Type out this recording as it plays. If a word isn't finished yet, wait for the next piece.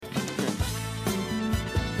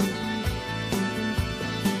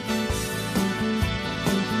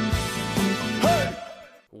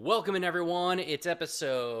Welcome in, everyone. It's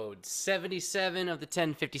episode 77 of the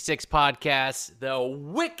 1056 podcast, the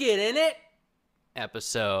Wicked in It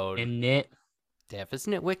episode. In it. Def,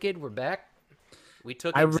 isn't it wicked? We're back. We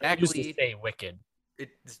took I exactly. refuse to say wicked. It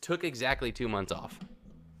took exactly 2 months off.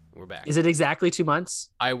 We're back. Is it exactly 2 months?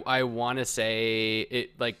 I want to say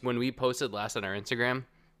it, like when we posted last on our Instagram.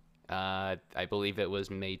 I believe it was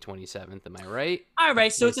May 27th. Am I right? All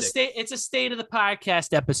right, so 26th. it's a state of the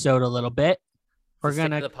podcast episode a little bit. We're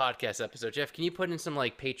gonna the podcast episode. Jeff, can you put in some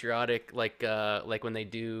like patriotic, like when they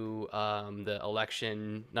do the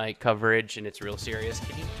election night coverage and it's real serious?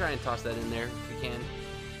 Can you try and toss that in there if you can?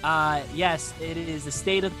 Yes, it is the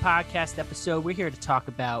state of the podcast episode. We're here to talk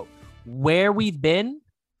about where we've been,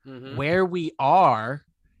 where we are,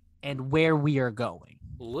 and where we are going.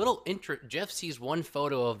 Little intro. Jeff sees one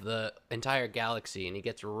photo of the entire galaxy and he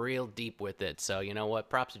gets real deep with it. So you know what?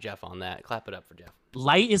 Props to Jeff on that. Clap it up for Jeff.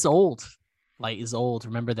 Light is old. Light is old.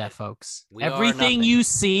 Remember that, folks. We Everything you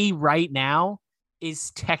see right now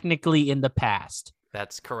is technically in the past.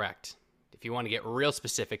 That's correct. If you want to get real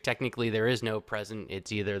specific, technically there is no present.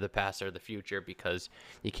 It's either the past or the future because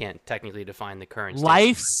you can't technically define the current state.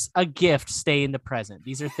 Life's a gift. Stay in the present.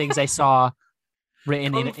 These are things I saw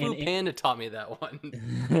written Kung Fu Panda taught me that one.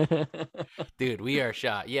 Dude, we are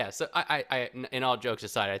shot. Yeah, so I in all jokes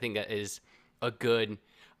aside, I think that is a good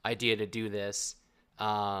idea to do this.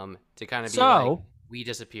 To kind of be like, we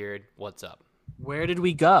disappeared. What's up? Where did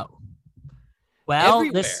we go? Well,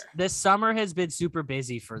 everywhere. This summer has been super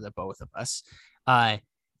busy for the both of us.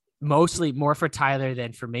 Mostly more for Tyler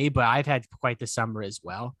than for me, but I've had quite the summer as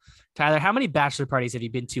well. Tyler, how many bachelor parties have you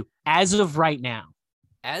been to as of right now?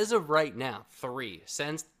 As of right now, 3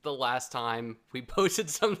 since the last time we posted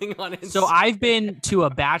something on Instagram. So I've been to a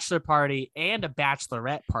bachelor party and a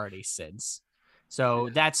bachelorette party since. So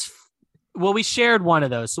that's. Well, we shared one of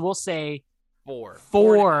those, so we'll say 4.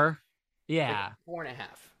 Yeah. 4.5.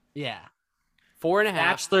 Yeah. 4.5.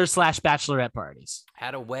 Bachelor/bachelorette parties.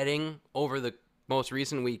 Had a wedding over the most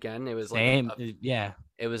recent weekend. It was like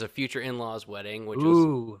it was a future in-laws wedding, which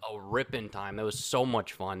was a ripping time. That was so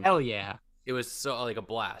much fun. Hell yeah. It was so like a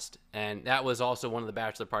blast. And that was also one of the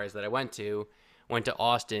bachelor parties that I went to. Went to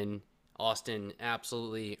Austin. Austin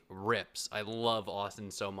absolutely rips. I love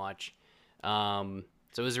Austin so much.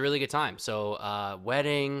 So it was a really good time. So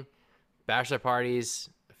wedding, bachelor parties,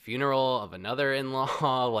 funeral of another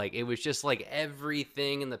in-law. Like it was just like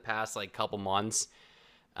everything in the past like couple months.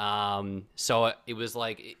 So it was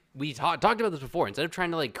like we talked about this before. Instead of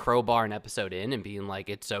trying to like crowbar an episode in and being like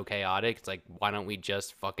it's so chaotic, it's like why don't we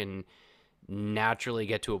just fucking naturally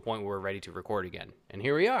get to a point where we're ready to record again? And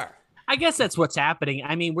here we are. I guess that's what's happening.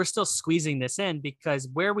 I mean, we're still squeezing this in because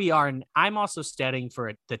where we are, and I'm also studying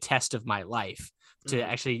for the test of my life to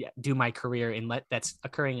actually do my career that's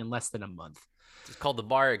occurring in less than a month. It's called the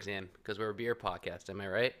bar exam because we're a beer podcast. Am I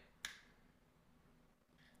right?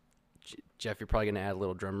 Jeff, you're probably going to add a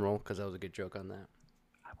little drum roll because that was a good joke on that.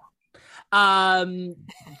 I won't.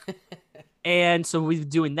 And so we're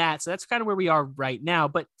doing that. So that's kind of where we are right now.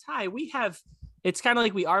 But Ty, it's kind of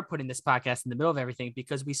like we are putting this podcast in the middle of everything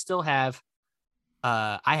because we still have,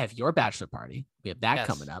 I have your bachelor party. We have that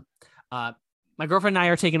coming up. My girlfriend and I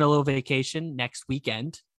are taking a little vacation next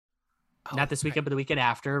weekend. Not this weekend, but the weekend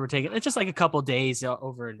after. We're taking it's just like a couple days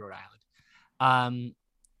over in Rhode Island.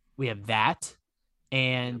 We have that,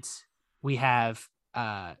 and we have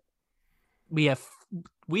 4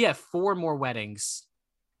 more weddings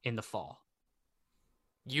in the fall.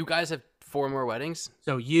 You guys have 4 more weddings?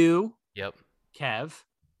 So you, yep, Kev,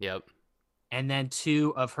 yep, and then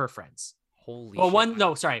 2 of her friends. Holy shit.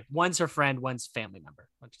 One's her friend, one's family member.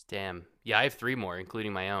 Damn. Yeah, I have 3 more,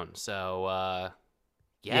 including my own. So,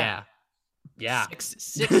 yeah.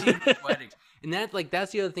 6 weddings. And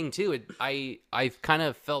that's the other thing, too. I kind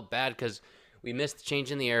of felt bad because we missed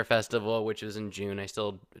Change in the Air Festival, which was in June. I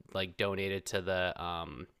still, donated to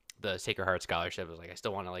the Sacred Heart Scholarship. I was like, I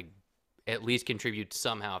still want to, at least contribute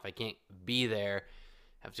somehow. If I can't be there,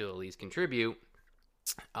 I have to at least contribute.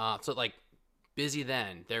 So, busy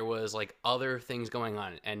then. There was other things going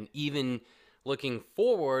on, and even looking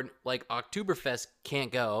forward, Oktoberfest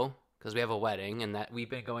can't go because we have a wedding, and that we've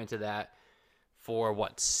been going to that for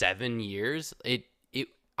 7 years.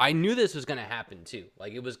 I knew this was going to happen too.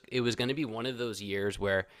 It was going to be one of those years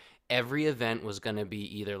where every event was going to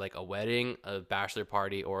be either a wedding, a bachelor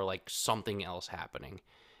party, or something else happening.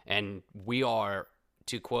 And we are,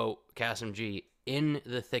 to quote Kasim G, in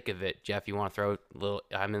the thick of it. Jeff, you want to throw a little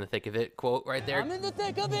I'm in the thick of it quote right there? I'm in the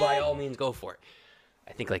thick of it. By all means, go for it.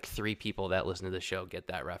 I think 3 people that listen to the show get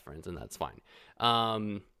that reference, and that's fine.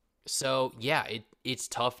 So yeah, it's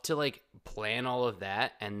tough to plan all of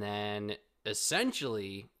that, and then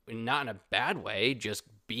essentially, not in a bad way, just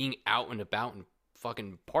being out and about and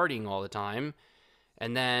fucking partying all the time,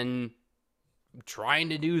 and then trying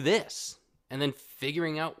to do this, and then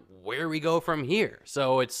figuring out where we go from here.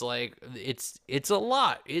 So it's like it's a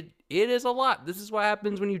lot. It is a lot. This is what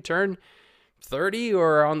happens when you turn 30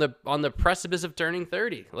 or on the precipice of turning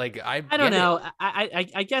 30. Like I don't know.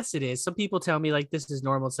 I guess it is. Some people tell me like this is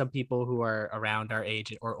normal. Some people who are around our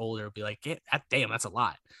age or older will be like, yeah, damn, that's a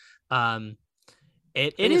lot.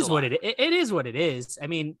 It is what it is what it is. I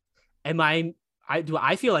mean, I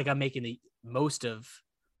feel like I'm making the most of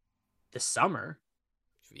the summer.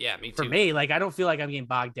 Yeah, me too. For me, like I don't feel like I'm getting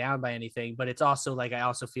bogged down by anything, but it's also like I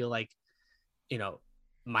also feel like, you know,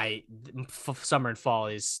 my summer and fall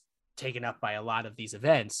is taken up by a lot of these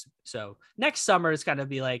events. So next summer is gonna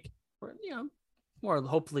be like, you know, more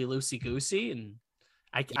hopefully loosey goosey. And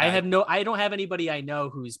I don't have anybody I know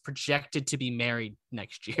who's projected to be married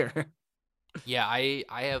next year. Yeah, I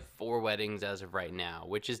have 4 weddings as of right now,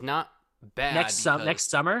 which is not bad. Next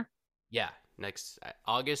summer. Yeah, next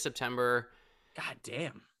August, September. God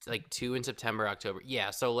damn. Like 2 in September, October. Yeah,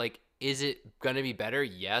 so like, is it gonna be better?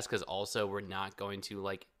 Yes, because also we're not going to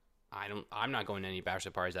like, I'm not going to any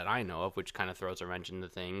bachelor parties that I know of, which kind of throws a wrench into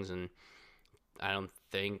things. And I don't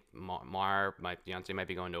think my fiance, might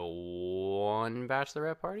be going to 1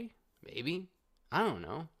 bachelorette party. Maybe. I don't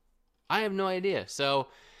know. I have no idea. So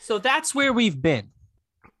that's where we've been.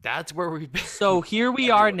 That's where we've been. So here we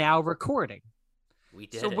are now recording. We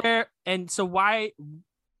did so it. Why?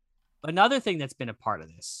 Another thing that's been a part of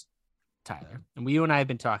this, Tyler, and you and I have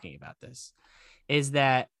been talking about this, is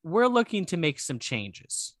that we're looking to make some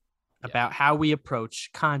changes about how we approach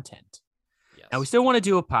content. Yes. Now, we still want to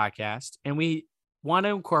do a podcast, and we want to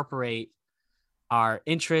incorporate our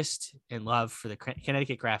interest and love for the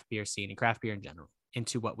Connecticut craft beer scene and craft beer in general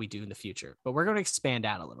into what we do in the future. But we're going to expand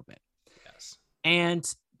out a little bit. Yes. And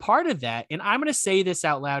part of that, and I'm going to say this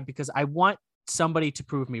out loud because I want somebody to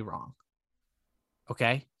prove me wrong.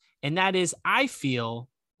 Okay? And that is, I feel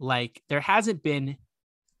like there hasn't been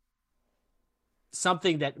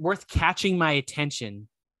something that worth catching my attention,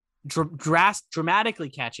 dramatically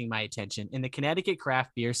catching my attention in the Connecticut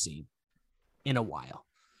craft beer scene in a while.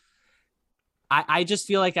 I just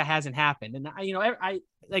feel like that hasn't happened. And I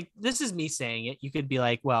like, this is me saying it. You could be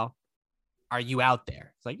like, well, are you out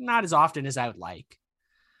there? It's like, not as often as I would like,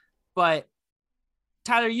 but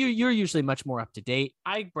Tyler, you're usually much more up to date.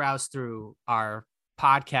 I browse through our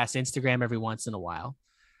podcast Instagram every once in a while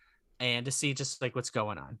and to see just like what's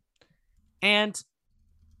going on. And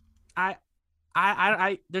I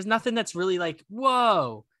there's nothing that's really like,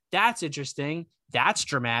 whoa, that's interesting. That's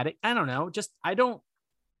dramatic. I don't know.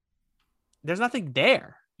 There's nothing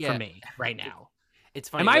there for me right now. It's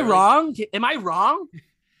funny. Am I wrong? Am I wrong?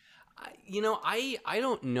 I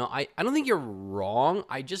don't know. I don't think you're wrong.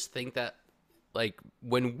 I just think that like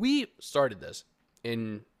when we started this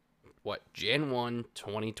in Jan 1,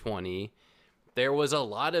 2020, there was a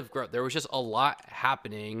lot of growth. There was just a lot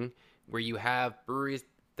happening where you have breweries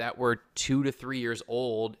that were 2 to 3 years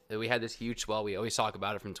old, that we had this huge swell. We always talk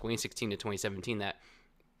about it from 2016 to 2017 that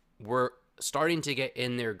were starting to get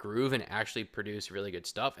in their groove and actually produce really good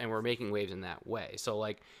stuff. And we're making waves in that way. So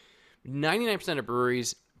like 99% of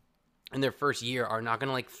breweries in their first year are not going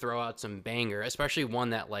to like throw out some banger, especially one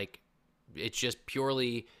that like, it's just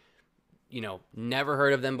purely, never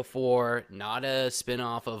heard of them before, not a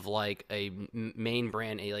spinoff of like a main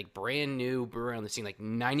brand, a like brand new brewery on the scene. Like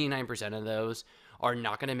 99% of those are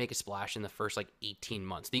not going to make a splash in the first like 18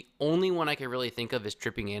 months. The only one I can really think of is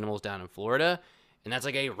Tripping Animals down in Florida, and that's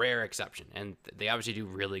like a rare exception, and they obviously do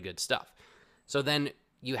really good stuff. So then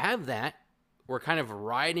you have that. We're kind of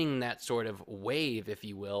riding that sort of wave, if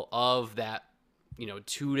you will, of that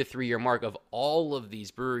 2 to 3 year mark of all of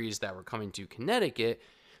these breweries that were coming to Connecticut.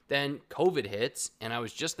 Then COVID hits, and I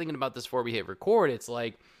was just thinking about this before we hit record. It's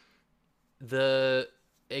like the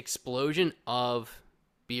explosion of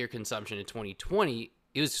beer consumption in 2020,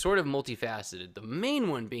 it was sort of multifaceted. The main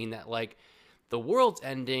one being that like the world's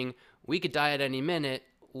ending, we could die at any minute,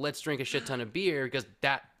 let's drink a shit ton of beer, because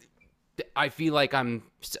that, I feel like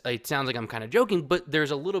it sounds like I'm kind of joking, but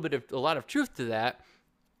there's a lot of truth to that.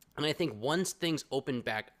 And I think once things opened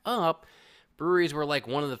back up, breweries were like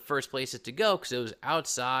one of the first places to go because it was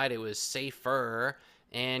outside, it was safer,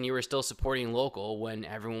 and you were still supporting local when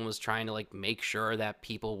everyone was trying to like make sure that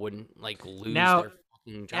people wouldn't like lose their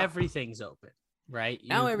fucking job. Everything's open, right?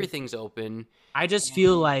 Now everything's open. I just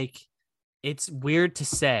feel like it's weird to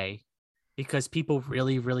say because people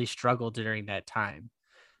really, really struggled during that time,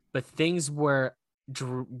 but things were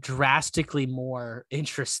drastically more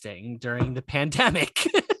interesting during the pandemic.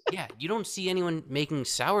 Yeah, you don't see anyone making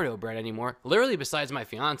sourdough bread anymore. Literally, besides my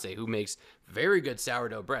fiance, who makes very good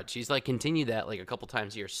sourdough bread. She's like continued that like a couple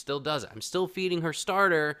times a year. Still does it. I'm still feeding her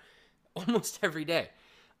starter almost every day.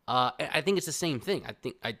 I think it's the same thing.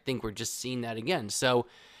 I think we're just seeing that again. So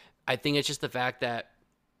I think it's just the fact that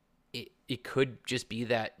it could just be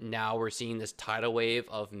that now we're seeing this tidal wave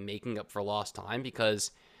of making up for lost time,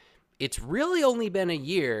 because it's really only been a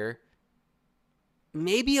year,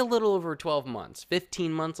 maybe a little over 12 months,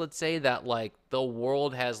 15 months, let's say, that like the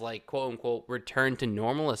world has like quote unquote returned to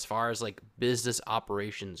normal as far as like business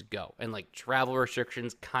operations go, and like travel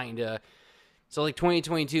restrictions kind of. So like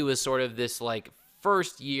 2022 is sort of this like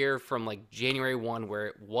first year from like January 1 where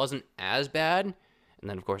it wasn't as bad. And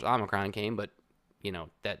then of course Omicron came, but you know,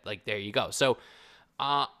 that like, there you go. So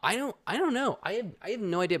I don't know. I have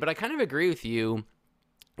no idea, but I kind of agree with you.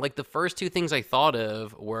 Like the first two things I thought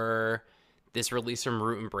of were this release from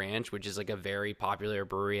Root and Branch, which is like a very popular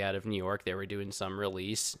brewery out of New York. They were doing some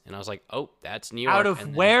release, and I was like, oh, that's New York. Out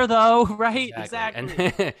of where though? Right? Exactly.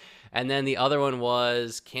 Exactly. And then the other one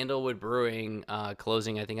was Candlewood Brewing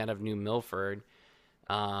closing, I think, out of New Milford.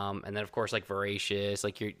 And then of course like Voracious,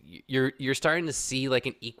 like you're starting to see like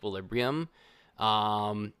an equilibrium.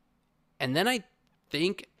 And then I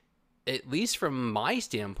think, at least from my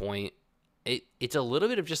standpoint, it's a little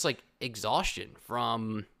bit of just like exhaustion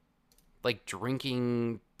from like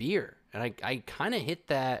drinking beer. And I kind of hit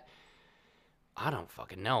that, I don't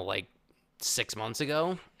fucking know, like 6 months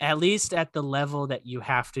ago. At least at the level that you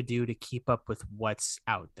have to do to keep up with what's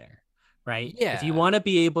out there, right? Yeah. If you want to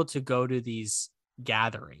be able to go to these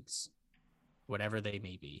gatherings, whatever they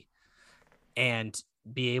may be, and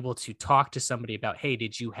be able to talk to somebody about, hey,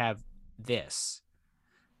 did you have this?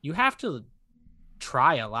 You have to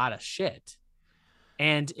try a lot of shit.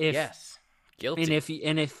 And if yes, guilty.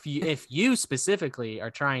 And if you specifically are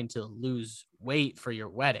trying to lose weight for your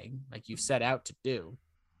wedding, like you've set out to do,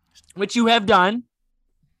 which you have done,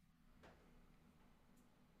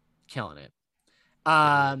 killing it.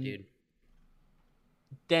 Dude.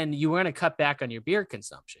 Then you want to cut back on your beer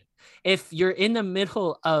consumption. If you're in the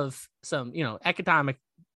middle of some, economic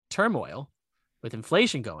turmoil with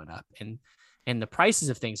inflation going up and the prices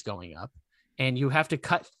of things going up, and you have to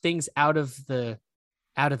cut things out of the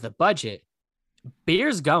budget,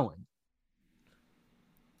 beer's going.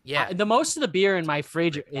 Yeah. The most of the beer in my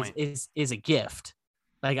fridge is a gift.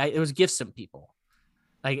 Like it was gifts from people.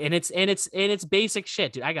 Like, and it's basic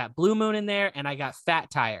shit, dude. I got Blue Moon in there, and I got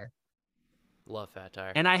Fat Tire. Love Fat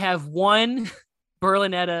Tire. And I have one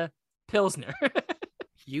Berlinetta Pilsner.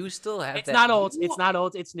 You still have it's that? Not old. It's not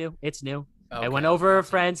old. It's new. It's new. Okay. I went over a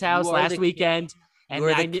friend's house last weekend. You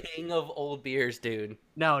are the king of old beers, dude.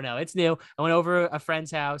 No, it's new. I went over a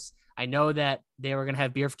friend's house. I know that they were going to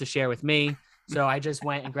have beer to share with me. So I just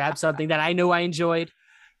went and grabbed something that I knew I enjoyed.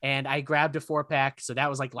 And I grabbed a 4-pack. So that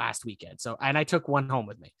was like last weekend. And I took one home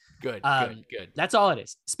with me. Good. That's all it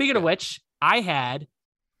is. Speaking of which, I had,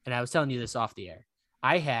 and I was telling you this off the air,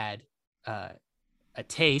 I had a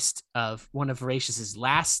taste of one of Voracious's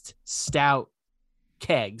last stout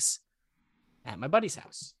kegs at my buddy's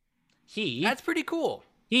house. That's pretty cool.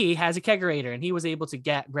 He has a kegerator, and he was able to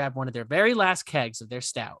grab one of their very last kegs of their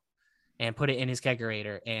stout and put it in his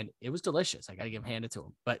kegerator, and it was delicious. I got to hand it to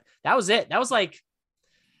him. But that was it. That was it's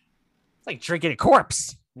like drinking a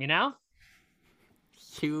corpse, you know?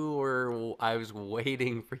 I was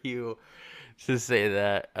waiting for you to say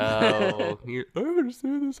that. Oh, I'm gonna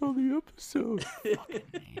say this on the episode. Fucking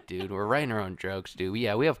me, dude. We're writing our own jokes, dude.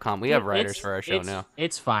 Yeah, we have writers for our show now.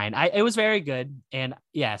 It's fine. It was very good, and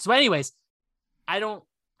yeah. So, anyways,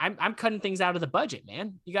 I'm cutting things out of the budget,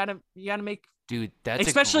 man. You gotta make. Dude, that's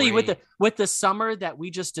especially with the summer that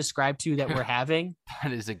we just described to that we're having.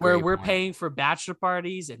 That is a great where we're point. Paying for bachelor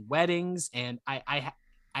parties and weddings, and I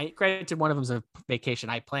granted one of them's a vacation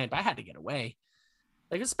I planned, but I had to get away.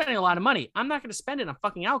 Like, it's spending a lot of money. I'm not going to spend it on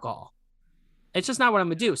fucking alcohol. It's just not what I'm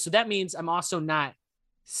going to do. So that means I'm also not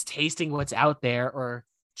tasting what's out there or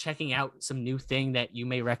checking out some new thing that you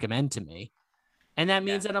may recommend to me. And that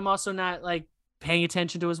means that I'm also not like paying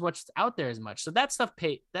attention to what's out there as much. So that stuff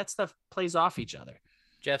plays off each other.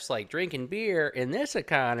 Jeff's like, drinking beer in this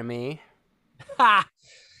economy. Ha!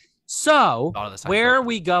 So where are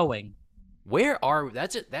we going? Where are we?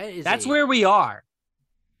 That's where we are.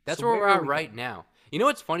 That's where we're at right now. You know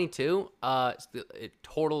what's funny too?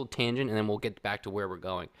 Total tangent, and then we'll get back to where we're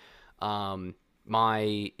going.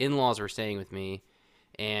 My in-laws were staying with me,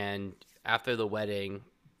 and after the wedding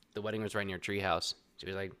was right near Treehouse. So he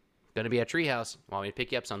was like, "Gonna be at Treehouse. Want me to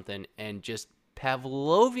pick you up something?" And just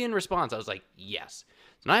Pavlovian response. I was like, "Yes."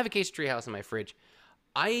 So now I have a case of Treehouse in my fridge.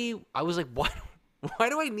 I was like, "Why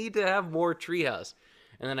do I need to have more Treehouse?"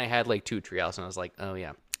 And then I had like 2 Treehouse, and I was like, oh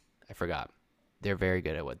yeah, I forgot. They're very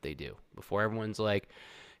good at what they do. Before everyone's like,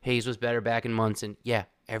 Hayes was better back in Munson. Yeah,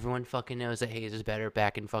 everyone fucking knows that Hayes is better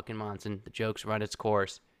back in fucking Munson. The joke's run its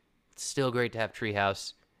course. It's still great to have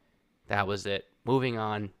Treehouse. That was it. Moving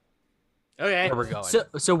on. Okay. Where we're going.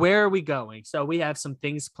 So where are we going? So we have some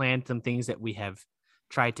things planned, some things that we have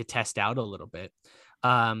tried to test out a little bit.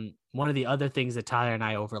 One of the other things that Tyler and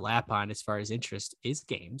I overlap on as far as interest is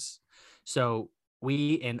games. So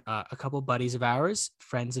we and a couple buddies of ours,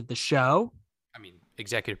 friends of the show. I mean,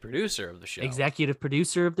 executive producer of the show. Executive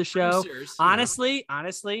producer of the show. Producers,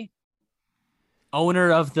 honestly,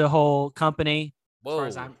 owner of the whole company. Whoa.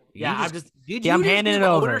 As I'm handing give it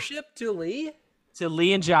over. Ownership to Lee? To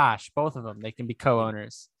Lee and Josh, both of them. They can be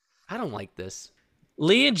co-owners. I don't like this.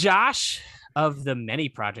 Lee and Josh, of the many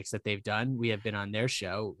projects that they've done, we have been on their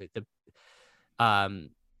show with the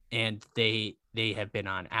and they have been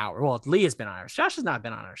on our, well, Lee has been on ours. Josh has not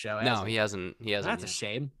been on our show. No, he hasn't. That's a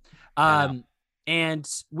shame. And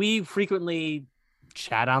we frequently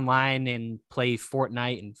chat online and play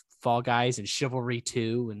Fortnite and Fall Guys and Chivalry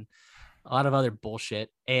 2 and a lot of other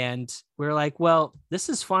bullshit. And we're like, well, this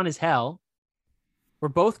is fun as hell. We're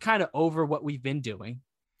both kind of over what we've been doing.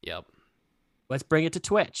 Yep. Let's bring it to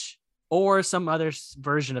Twitch or some other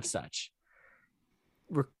version of such.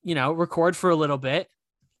 Record for a little bit.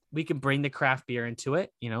 We can bring the craft beer into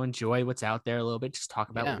it, enjoy what's out there a little bit, just talk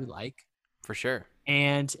about what we like. For sure.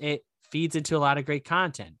 And it feeds into a lot of great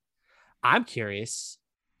content. I'm curious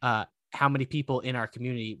how many people in our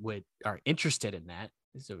community are interested in that.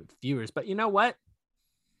 So viewers, but you know what?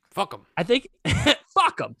 Fuck them. I think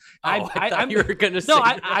fuck them. I thought you were gonna say. No,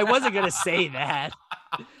 I wasn't gonna say that.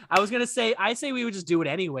 I was gonna say I say we would just do it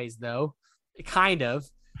anyways, though, kind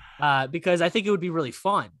of, because I think it would be really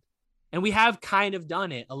fun, and we have kind of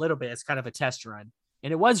done it a little bit as kind of a test run,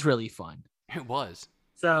 and it was really fun. It was.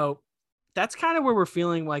 So that's kind of where we're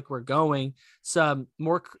feeling like we're going. Some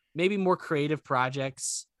maybe more creative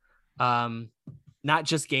projects, not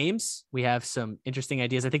just games. We have some interesting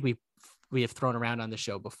ideas. I think we have thrown around on the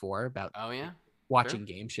show before about watching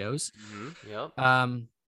game shows. Mm-hmm. Yep.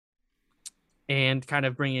 And kind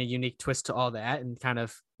of bringing a unique twist to all that and kind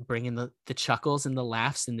of bringing the chuckles and the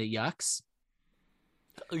laughs and the yucks.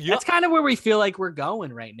 Yep. That's kind of where we feel like we're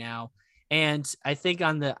going right now. And I think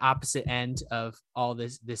on the opposite end of all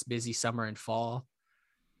this busy summer and fall,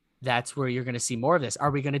 that's where you're going to see more of this.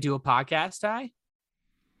 Are we going to do a podcast, Ty?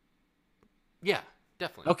 Yeah,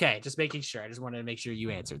 definitely. Okay, just making sure. I just wanted to make sure you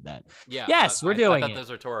answered that. Yeah. Yes, we're doing it. I thought that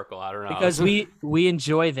was rhetorical. I don't know. Because we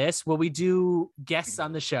enjoy this. Will we do guests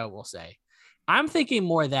on the show, we'll say. I'm thinking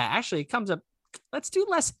more of that. Actually, it comes up. Let's do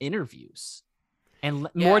less interviews and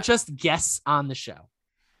more just guests on the show.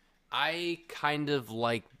 I kind of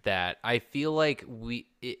like that. I feel like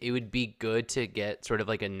it would be good to get sort of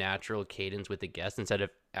like a natural cadence with the guests instead of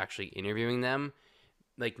actually interviewing them,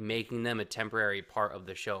 like making them a temporary part of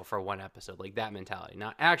the show for one episode, like that mentality.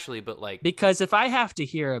 Not actually, but like, because if I have to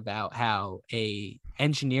hear about how a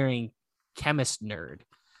engineering chemist nerd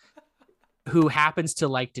who happens to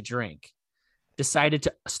like to drink decided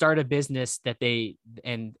to start a business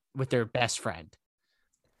with their best friend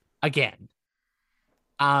again,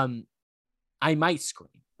 I might scream.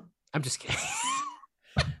 I'm just kidding.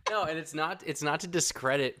 No, and it's not to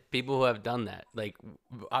discredit people who have done that. Like,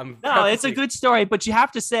 it's a good story, but you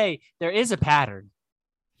have to say there is a pattern.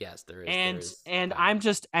 Yes, there is. And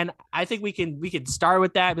I think we can start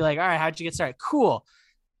with that. Be like, all right, how'd you get started? Cool.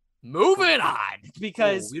 Moving on,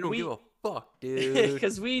 because we don't give a fuck, dude.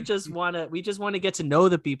 Because we just want to get to know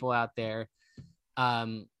the people out there,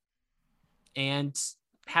 and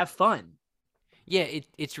have fun. Yeah,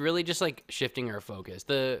 it's really just like shifting our focus.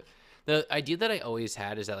 The idea that I always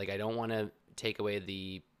had is that like I don't want to take away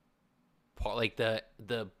the part, like the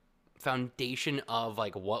foundation of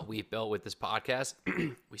like what we've built with this podcast.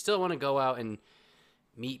 We still want to go out and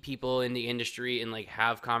meet people in the industry and like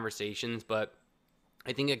have conversations, but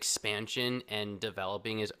I think expansion and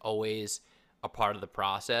developing is always a part of the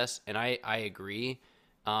process. And I agree.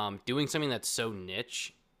 Doing something that's so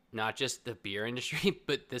niche, not just the beer industry,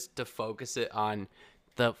 but to focus it on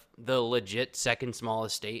the legit second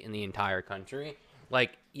smallest state in the entire country.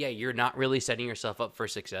 Like, yeah, you're not really setting yourself up for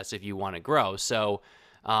success if you want to grow. So,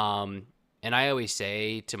 and I always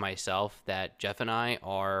say to myself that Jeff and I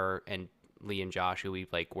and Lee and Josh, who we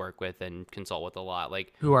like work with and consult with a lot,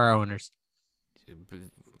 like, who are our owners.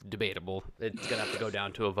 debatable. It's gonna have to go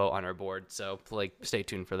down to a vote on our board. So like, stay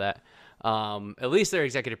tuned for that. At least they're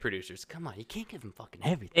executive producers. Come on, you can't give them fucking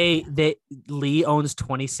everything. They Lee owns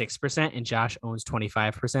 26% and Josh owns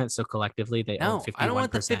 25%. So collectively they own 51%. I don't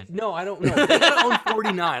want the no, I don't know. They gotta own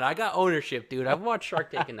 49. I got ownership, dude. I've watched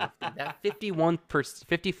Shark Tank enough. Dude. That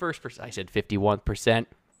 51%. I said 51%.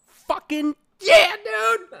 Fucking yeah,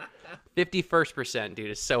 dude. 51%,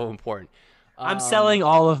 dude, is so important. I'm selling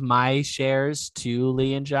all of my shares to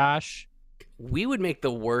Lee and Josh. We would make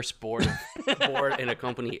the worst board in a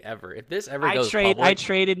company ever. If this ever goes public, I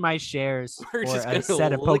traded my shares for a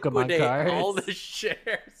set of Pokemon cards. All the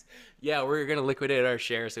shares. Yeah, we're gonna liquidate our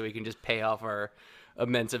shares so we can just pay off our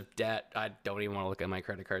immense of debt. I don't even want to look at my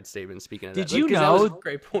credit card statement. Speaking of that, that was a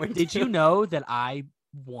great point. Did you know that I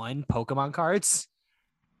won Pokemon cards?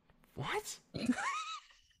 What?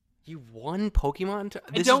 You won Pokemon?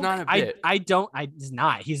 This is not a bit. It's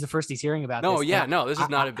not. He's the first he's hearing about this. This is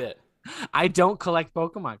not a bit. I don't collect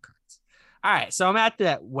Pokemon cards. All right, so I'm at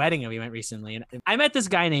that wedding we went recently, and I met this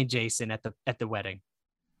guy named Jason at the wedding.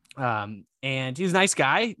 And he was a nice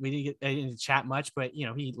guy. I didn't chat much, but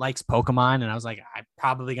he likes Pokemon, and I was like, I'm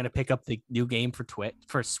probably gonna pick up the new game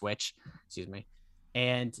for Switch. Excuse me.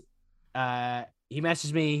 And he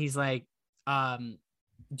messaged me. He's like,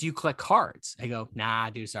 do you collect cards? I go, nah,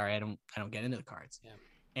 dude, sorry, I don't get into the cards. Yeah.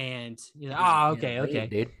 And he's like, oh, okay,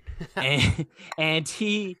 dude. and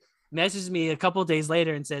he messaged me a couple of days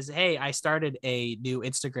later and says, hey, I started a new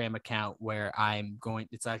Instagram account where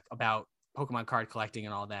it's like about Pokemon card collecting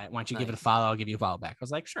and all that. Why don't you give it a follow? I'll give you a follow back. I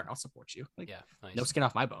was like, sure, I'll support you. Like, yeah, nice. No skin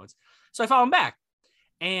off my bones. So I follow him back,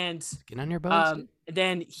 and skin on your bones.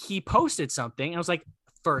 Then he posted something, and I was like,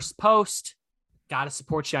 first post, gotta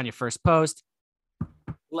support you on your first post.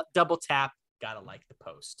 Double tap, gotta like the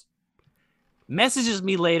post. Messages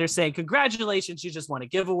me later saying, congratulations, you just won a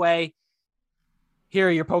giveaway. Here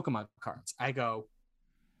are your Pokemon cards. I go,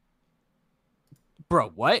 bro,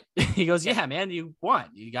 what? He goes, yeah, man, you won.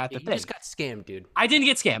 You got the thing. You just got scammed, dude. I didn't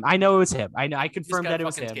get scammed. I know it was him. I confirmed that it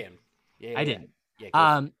was him. Scammed. Yeah, I didn't.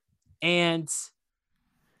 Yeah, and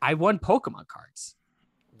I won Pokemon cards.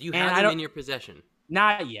 Do you have them in your possession?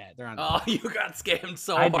 Not yet. They're on. Oh, you got scammed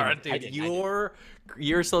so hard, dude. Your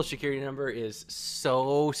social security number is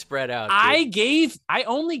so spread out. Dude. I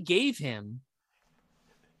only gave him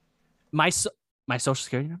my social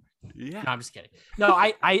security number. Yeah. No, I'm just kidding. No,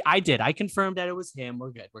 I did. I confirmed that it was him.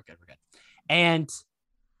 We're good. And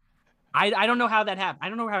I don't know how that happened. I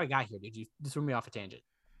don't know how I got here, dude. You threw me off a tangent.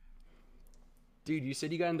 Dude, you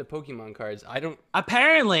said you got into Pokemon cards.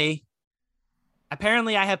 Apparently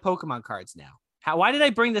I have Pokemon cards now. Why did I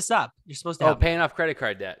bring this up? You're supposed to. Paying off credit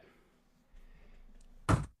card debt.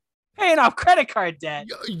 Paying off credit card debt.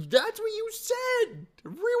 That's what you said.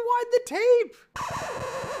 Rewind the tape.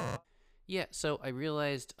 Yeah, so I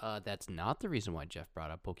realized that's not the reason why Jeff brought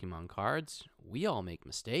up Pokemon cards. We all make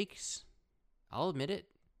mistakes. I'll admit it.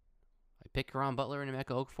 I pick Ron Butler and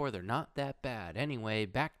Emeka Okafor. They're not that bad. Anyway,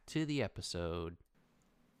 back to the episode.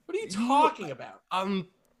 What are you talking about? I'm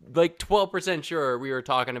like 12% sure we were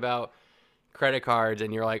talking about credit cards,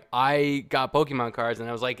 and you're like, I got Pokemon cards, and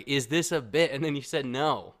I was like, is this a bit? And then you said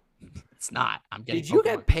no. It's not. I'm getting. Did you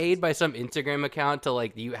get paid by some Instagram account to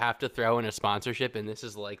like you have to throw in a sponsorship, and this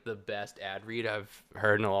is like the best ad read I've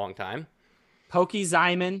heard in a long time?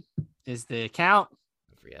 PokeZyman is the account.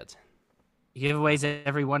 Free ads. Giveaways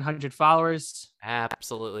every 100 followers.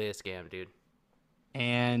 Absolutely a scam, dude.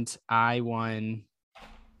 And I won.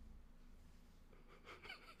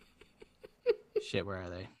 Shit, where are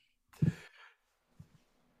they?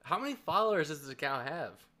 How many followers does this account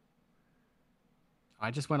have? I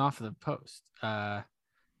just went off of the post.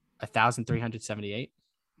 1,378.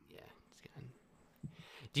 Yeah, it's good.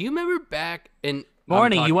 Do you remember back in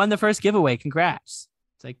morning? You won the first giveaway. Congrats.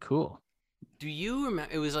 It's like cool. Do you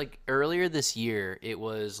remember? It was like earlier this year. It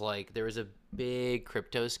was like there was a big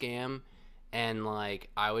crypto scam, and like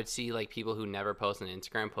I would see like people who never post on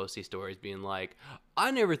Instagram post these stories, being like,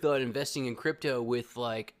 "I never thought investing in crypto with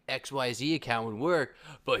like XYZ account would work,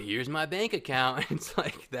 but here's my bank account." It's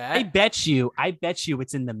like that. I bet you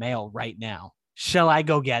it's in the mail right now. Shall I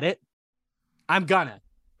go get it? I'm gonna.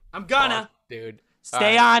 Dude.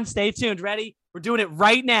 Stay on. Stay tuned. Ready? We're doing it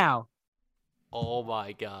right now. Oh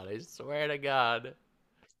my God. I swear to God.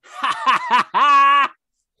 Oh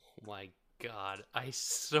my God. I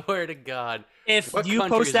swear to God. If you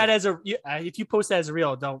post that as a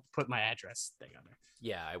reel, don't put my address thing on there.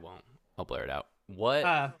 Yeah, I won't. I'll blur it out.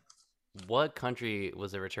 What country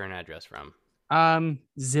was the return address from?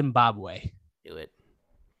 Zimbabwe. Do it.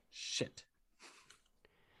 Shit.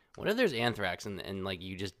 What if there's anthrax and like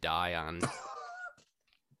you just die on?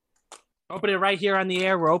 Open it right here on the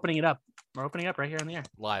air. We're opening it up. We're opening up right here on the air.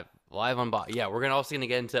 Live unbox. Yeah, we're also gonna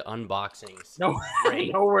get into unboxings. No,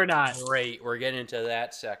 Great. no, we're not. Great. We're getting into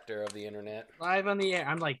that sector of the internet. Live on the air.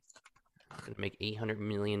 I'm like, Gonna make $800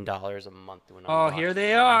 million a month doing. oh, here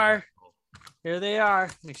they are. Here they are.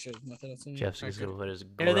 Make sure nothing else in Jeff's just gonna put his.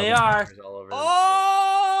 Here they are. All over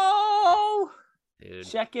Oh, dude.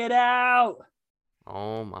 check it out.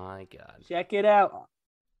 Oh my god. Check it out.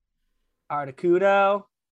 Articuno,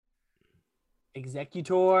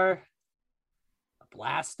 Executor,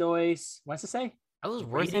 Blastoise. What's it say? Are those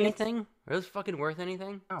worth Radiant? anything? Are those fucking worth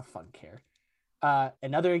anything? I don't fucking care.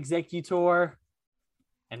 Another Executor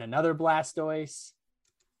and another Blastoise.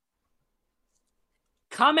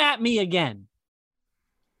 Come at me again.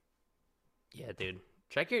 Yeah, dude.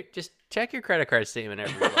 Check your credit card statement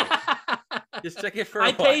every month. Just check it for a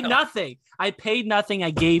I while. paid nothing. I paid nothing.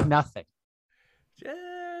 I gave nothing.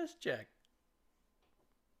 Just check.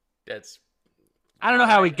 That's. I don't know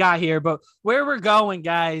how we got here, but where we're going,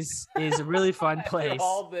 guys, is a really fun place.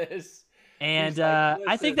 All this. And He's like,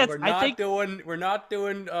 I think that's. we're not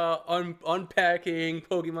doing unpacking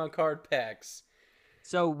Pokemon card packs.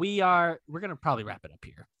 So we're gonna probably wrap it up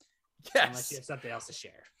here. Unless you Yes. have something else to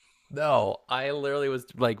share. No, I literally was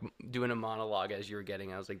like doing a monologue as you were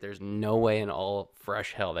getting. I was like, "There's no way in all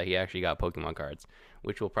fresh hell that he actually got Pokemon cards,"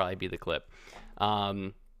 which will probably be the clip.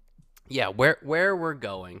 Yeah, where we're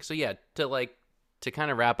going. So yeah, to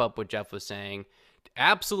kind of wrap up what Jeff was saying,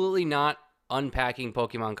 absolutely not unpacking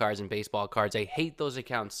Pokemon cards and baseball cards. I hate those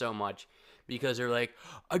accounts so much because they're like,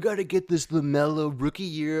 I gotta get this LaMelo rookie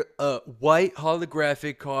year white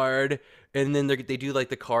holographic card, and then they do like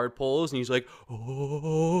the card pulls, and he's like,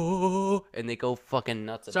 oh, and they go fucking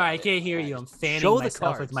nuts. Sorry, I about can't it. hear you. I'm fanning Show the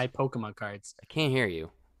myself with cards. my Pokemon cards. I can't hear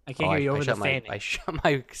you. I can't hear you over the fanning. I shut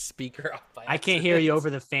my speaker off. I can't hear you over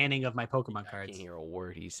the fanning of my Pokemon I cards. can't hear a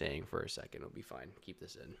word he's saying for a second. It'll be fine. Keep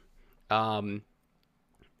this in. All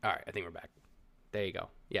right, I think we're back. There you go.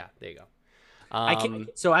 Yeah, there you go. I can't.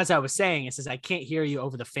 So as I was saying, it says I can't hear you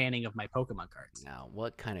over the fanning of my Pokemon cards. Now,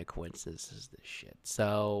 what kind of coincidence is this shit?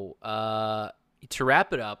 So, to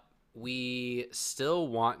wrap it up, we still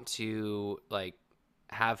want to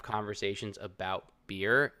have conversations about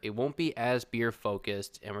beer. It won't be as beer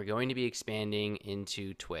focused, and we're going to be expanding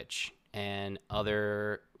into Twitch and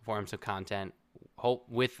other forms of content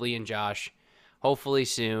with Lee and Josh, hopefully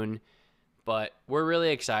soon. But we're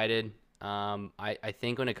really excited. I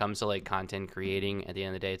think when it comes to content creating, at the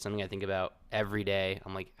end of the day, it's something I think about every day.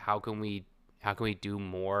 I'm like, how can we do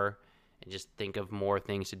more and just think of more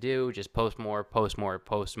things to do? Just post more.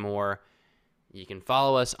 You can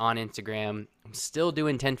follow us on Instagram. I'm still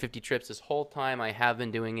doing 1050 trips this whole time. I have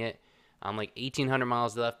been doing it. I'm 1,800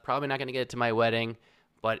 miles left. Probably not going to get it to my wedding,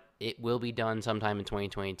 but it will be done sometime in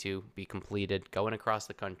 2022, be completed, going across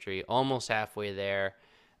the country, almost halfway there.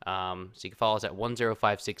 So you can follow us at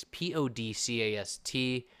 1056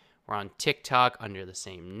 PODCAST. We're on TikTok under the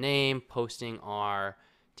same name, posting our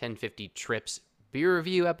 1050 trips beer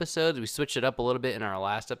review episodes. We switched it up a little bit in our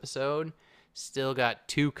last episode. Still got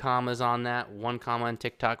 2 commas on that. 1 comma on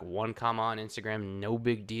TikTok, 1 comma on Instagram. No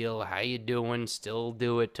big deal. How you doing? Still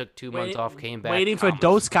do it. Took 2 months off. Came back. Waiting for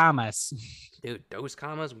those commas. Dude, those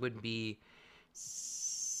commas would be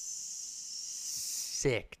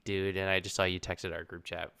sick, dude. And I just saw you texted our group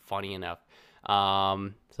chat. Funny enough.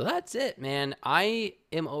 So that's it, man. I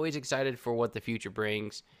am always excited for what the future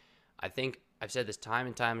brings. I think I've said this time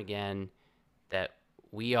and time again that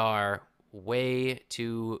we have way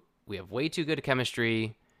too good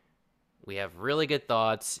chemistry. We have really good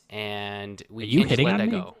thoughts, and we can't just let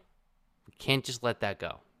that go. We can't just let that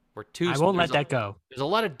go. I won't let that go. There's a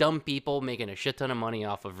lot of dumb people making a shit ton of money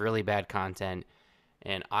off of really bad content,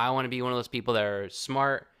 and I want to be one of those people that are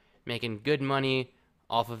smart, making good money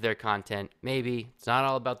off of their content. Maybe it's not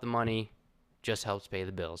all about the money, just helps pay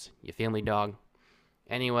the bills. You feel me, dog?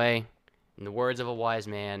 Anyway, in the words of a wise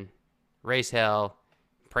man, race hell,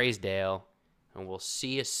 praise Dale, and we'll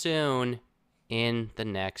see you soon in the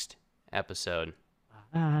next episode.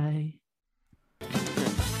 Bye.